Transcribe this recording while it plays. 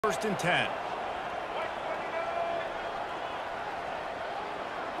First and 10.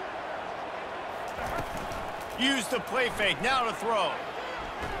 Use the play fake, now to throw.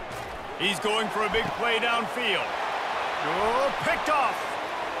 He's going for a big play downfield. Oh, picked off.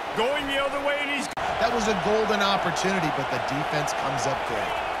 Going the other way, and he's... That was a golden opportunity, but the defense comes up big.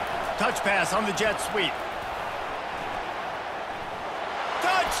 Touch pass on the jet sweep.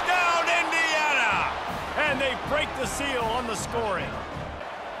 Touchdown, Indiana! And they break the seal on the scoring.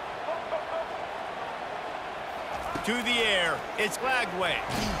 To the air, it's Lagway.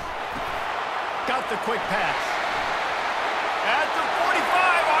 Got the quick pass. At the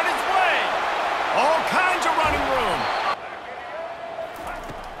 45, on his way. All kinds of running room.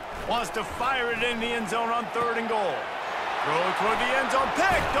 Wants to fire it in the end zone on 3rd and goal. Throw toward the end zone,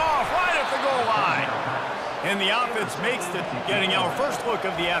 picked off right at the goal line. And the offense makes it, getting our first look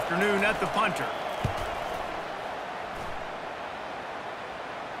of the afternoon at the punter.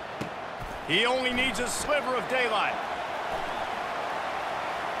 He only needs a sliver of daylight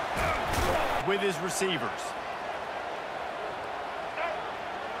with his receivers.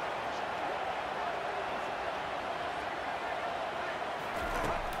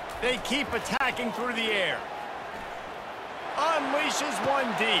 They keep attacking through the air. Unleashes one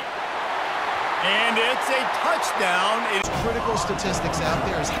deep. And it's a touchdown. It's critical statistics out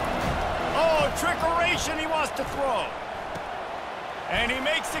there. Oh, trickeration, he wants to throw. And he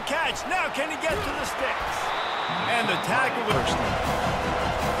makes the catch. Now can he get to the sticks? And the tackle was...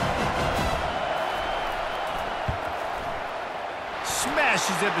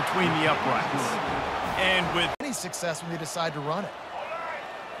 Smashes it between the uprights. And with any success when they decide to run it.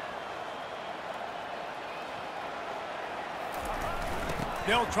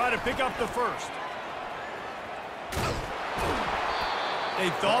 They'll try to pick up the first. They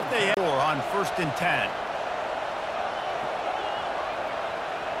thought they had 4 on 1st and 10.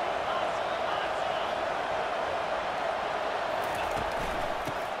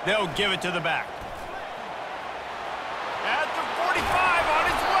 They'll give it to the back. At the 45, on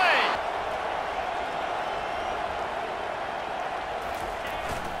his way.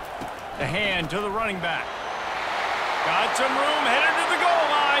 The hand to the running back. Got some room, headed to the goal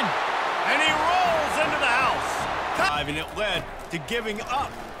line. And he rolls into the house. And it led to giving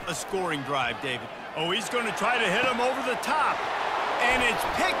up a scoring drive, David. Oh, he's going to try to hit him over the top. And it's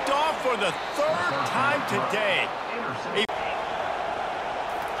picked off for the 3rd time today.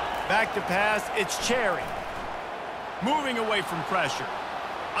 Back to pass, it's Cherry. Moving away from pressure.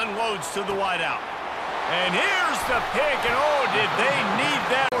 Unloads to the wideout. And here's the pick, and oh, did they need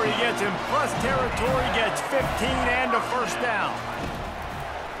that? He gets in plus territory, gets 15 and a first down.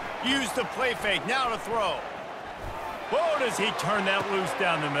 Use the play fake, now to throw. Whoa, does he turn that loose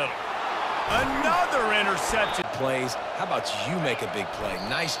down the middle. Another interception. Plays. How about you make a big play?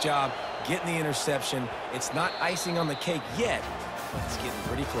 Nice job getting the interception. It's not icing on the cake yet, but it's getting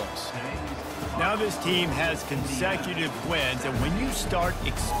pretty close. Now this team has consecutive wins, and when you start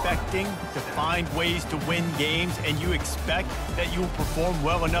expecting to find ways to win games and you expect that you will perform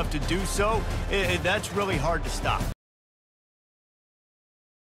well enough to do so, that's really hard to stop.